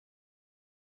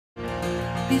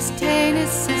He's ta'en his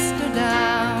sister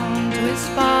down to his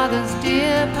father's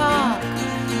dear park.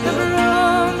 The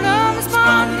broom blooms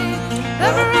bonny, the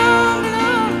broom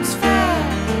blooms fair,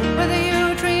 with a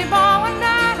yew tree bow and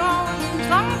arrow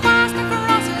slung fast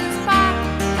across his back,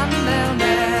 and they'll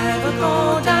never go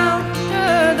down to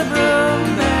the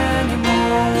broom anymore.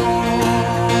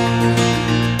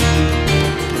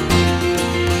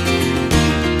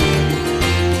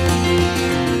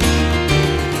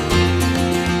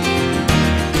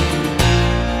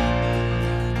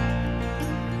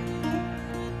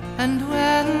 And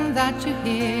when that you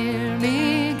hear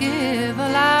me give a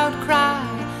loud cry,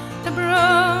 the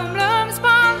broom blooms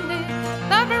bonny,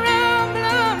 the broom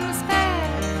blooms fair,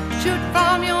 shoot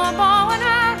from your bow and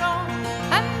arrow,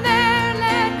 and there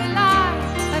let me lie,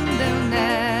 and they'll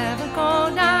never go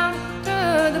down to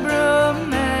the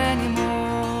broom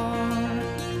anymore.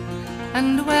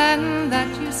 And when that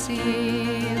you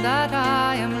see that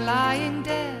I am lying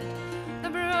dead, the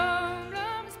broom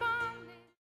blooms bonny.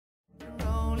 The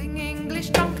rolling English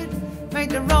drunkard made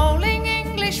the rolling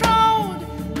English road,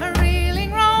 a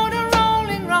reeling road, a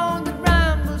rolling road that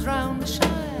rambles round the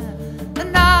shire.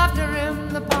 And after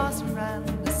him the parson ran,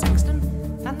 the sexton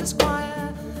and the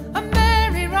squire, a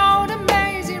merry road, a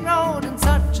mazy road, and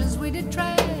such as we did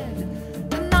tread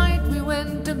the night we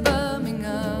went to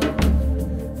Birmingham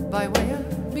by way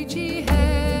of Beachy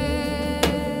Head.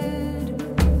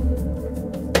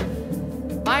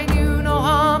 I knew no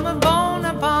harm of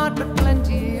Bonaparte, but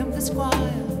plenty of the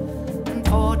squire, and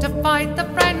for to fight the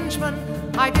Frenchmen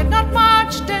I did not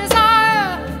much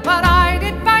desire, but I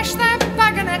did bash their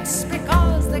bagonets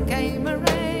because they came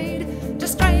arrayed to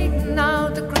straighten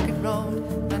out the crooked road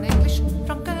an English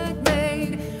drunkard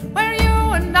made, where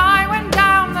you and I went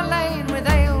down the lane with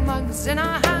ale mugs in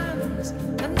our hands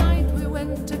the night we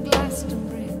went to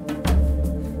Glastonbury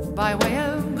by way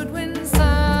of Goodwin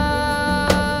Sands.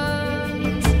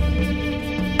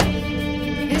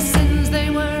 His sins they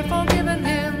were forgiven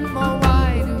him, or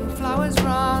why do flowers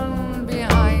run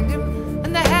behind him,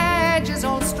 and the hedges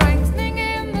all strengthening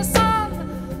in the sun?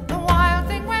 The wild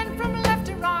thing went from left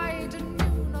to right and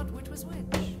knew not which was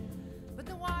which, but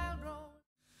the wild road.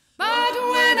 But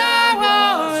when I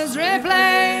was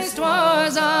replaced,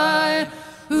 was I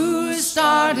who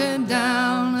started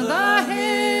down the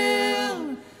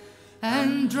hill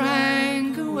and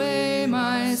drank away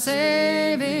my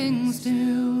savings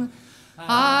too.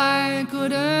 I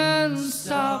couldn't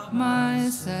stop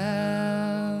myself.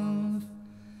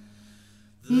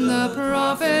 The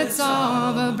prophets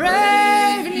of a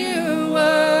brave new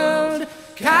world,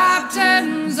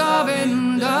 captains of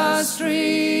industry,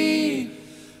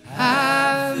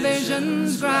 have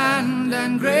visions grand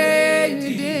and great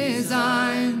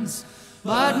designs,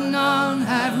 but none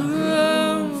have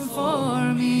room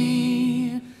for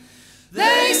me.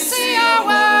 They see a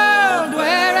world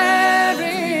where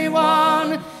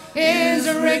everyone is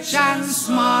rich and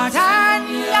smart and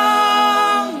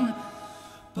young,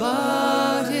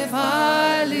 but if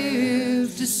I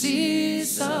live to see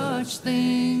such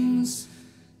things,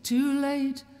 too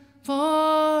late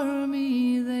for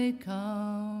me they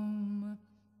come.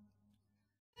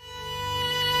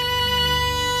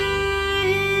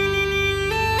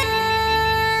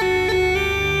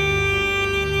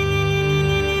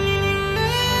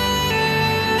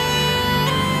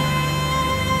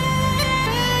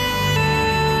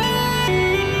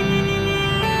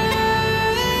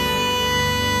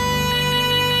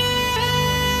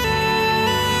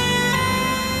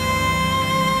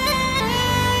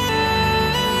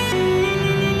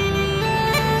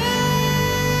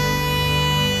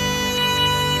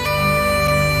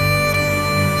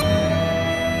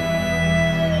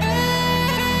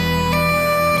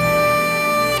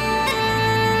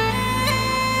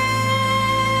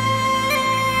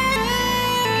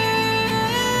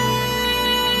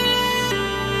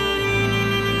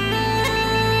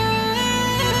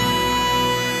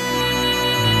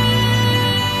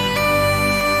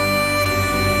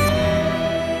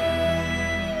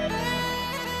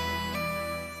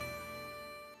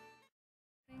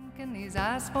 He's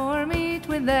asked for meat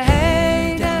with the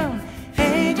hay down,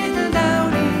 hey diddle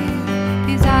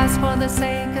downy. He's asked for the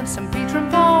sake of some peat from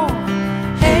Paul,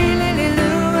 hey lily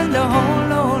loo and the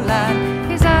whole old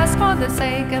land. He's asked for the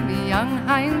sake of a young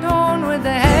hind horn with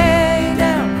the hay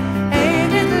down, hey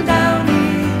diddle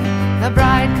downy. The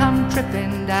bride come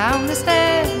tripping down the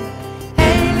stairs,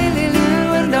 hey lily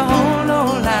loo and the whole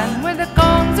old land, with the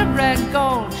combs of red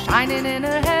gold shining in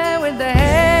her hair, with the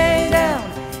hay down,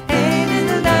 hey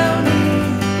diddle downy.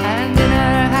 And in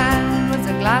her hand was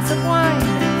a glass of wine,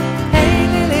 hey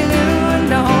lily loo and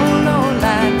the whole old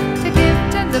land, to give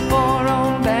to the poor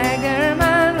old beggar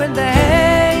man with the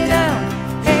hay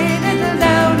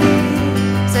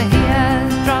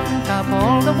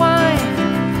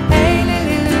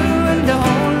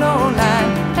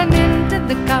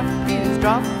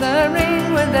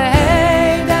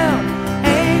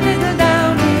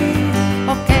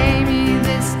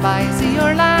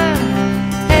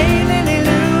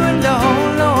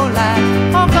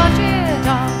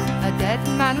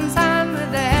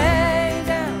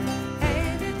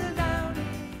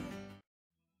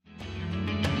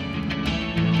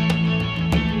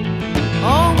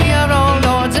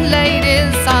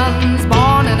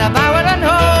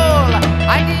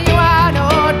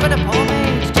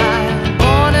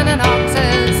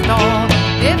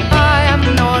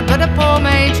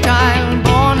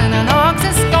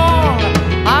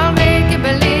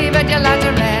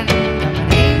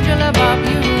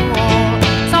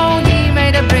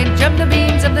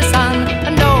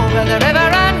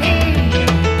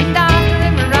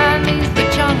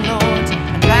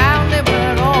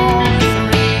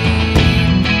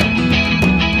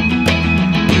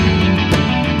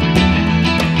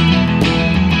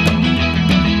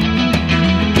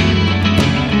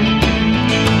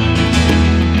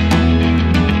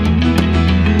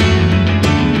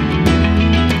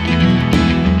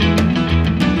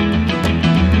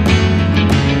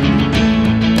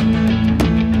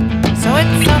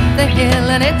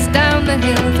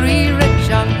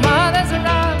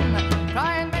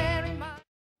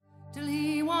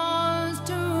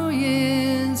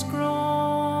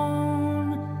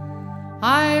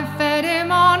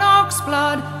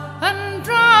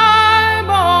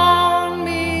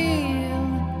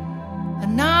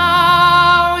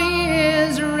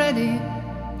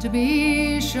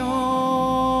be shown.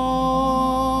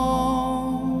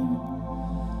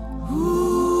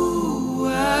 Who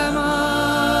am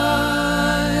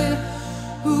I?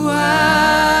 Who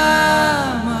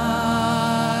am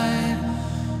I?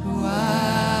 Who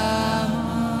am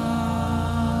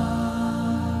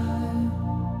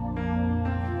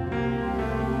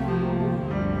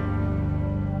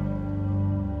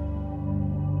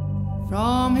I?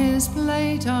 From his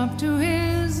plate up to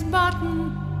his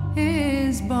button,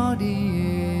 his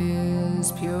body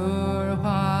is pure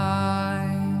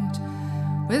white,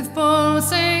 with full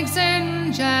 6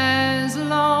 inches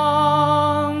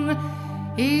long.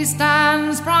 He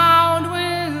stands proud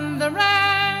with the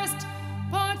rest,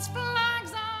 puts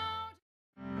flags out,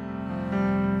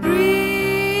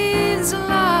 breathes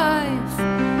life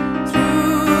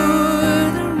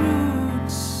through the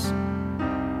roots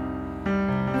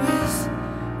with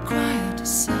quiet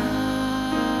sighs.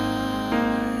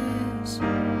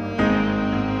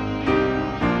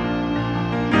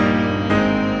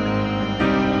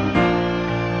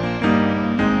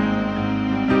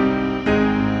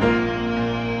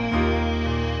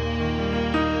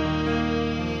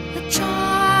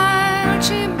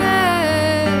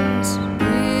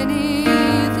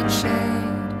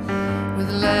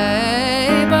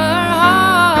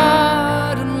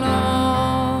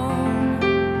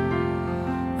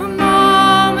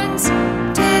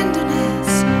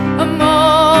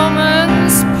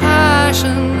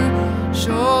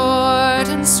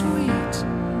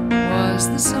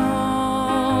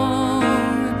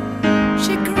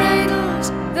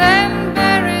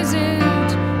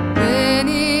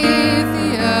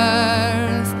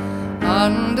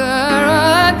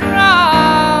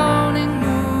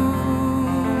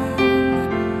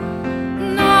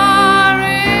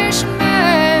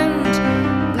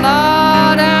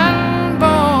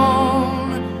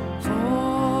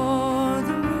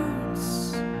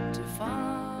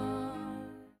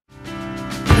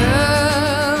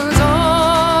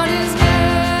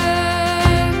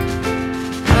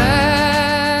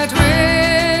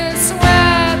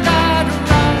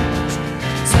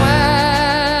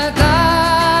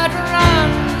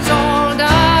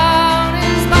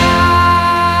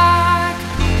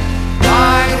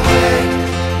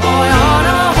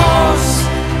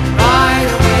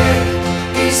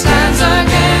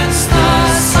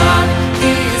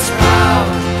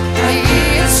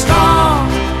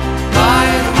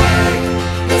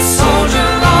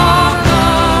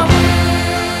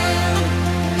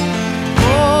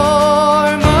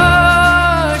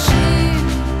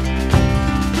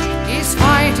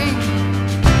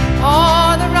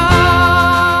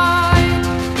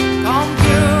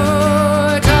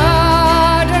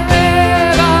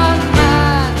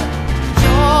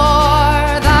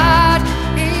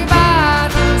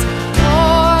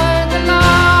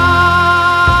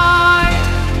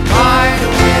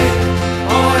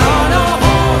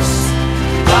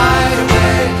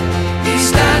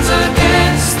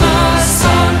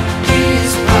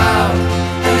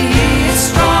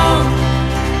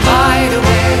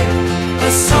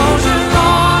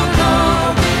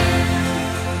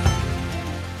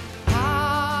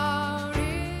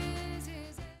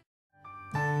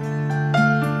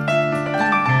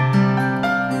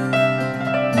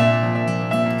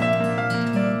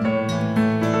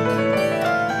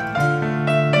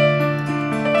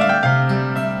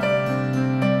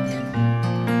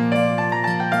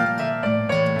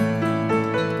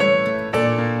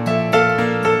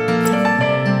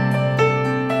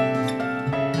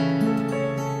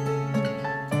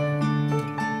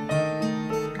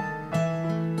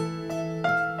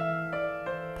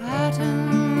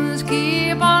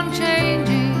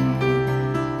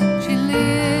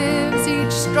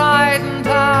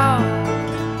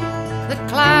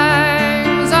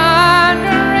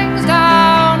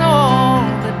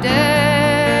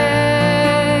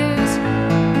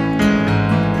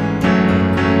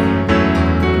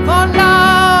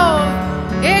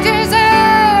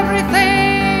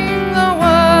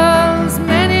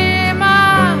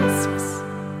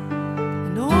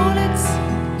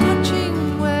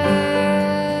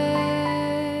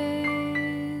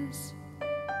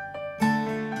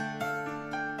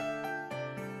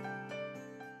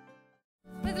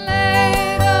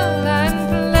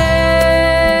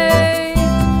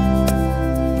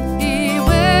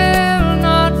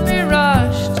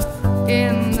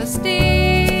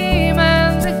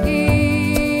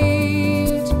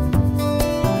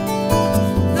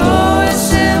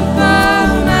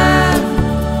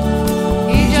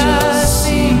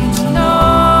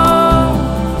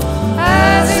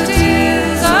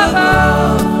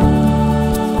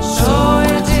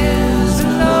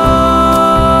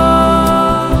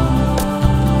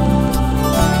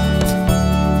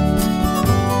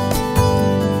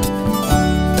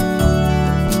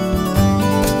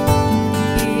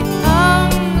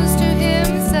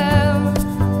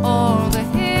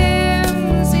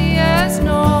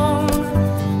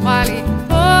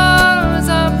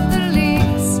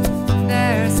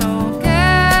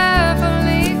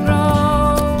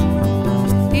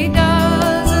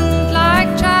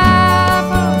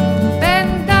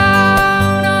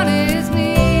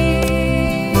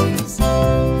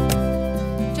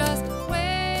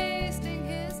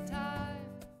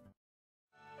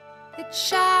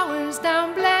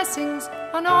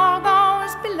 on all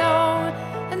those below,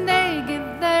 and they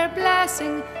give their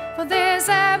blessing for this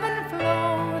ebb and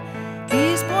flow.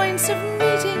 These points of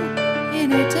meeting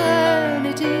in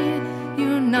eternity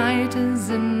unite us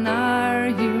in our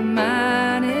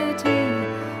humanity,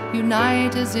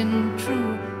 unite us in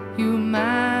true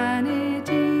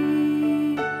humanity.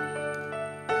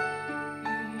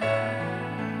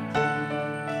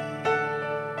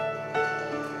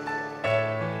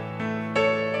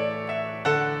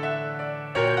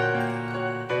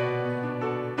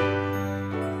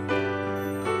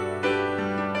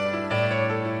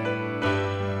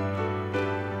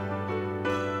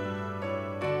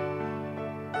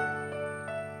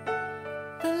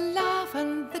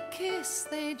 And the kiss,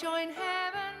 they join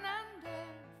heaven and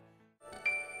earth.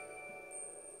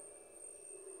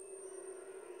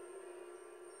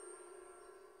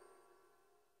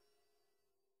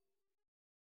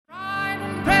 Pride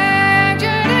and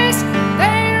prejudice,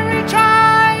 they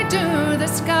retry to the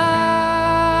sky.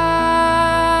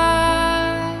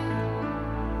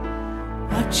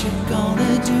 What you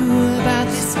gonna do about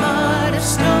this mud of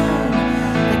stone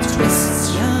that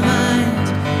twists your mind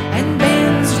and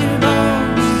bends your bones?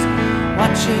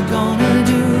 What you gonna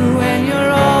do when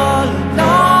you're all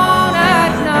alone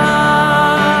at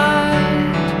night?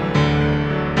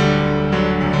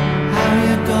 How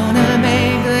you gonna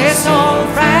make this old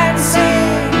friend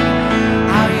sing?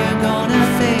 How you gonna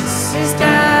fix his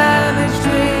damaged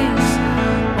wings?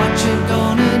 What you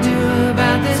gonna do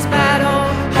about this bad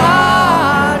old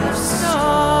heart of stone?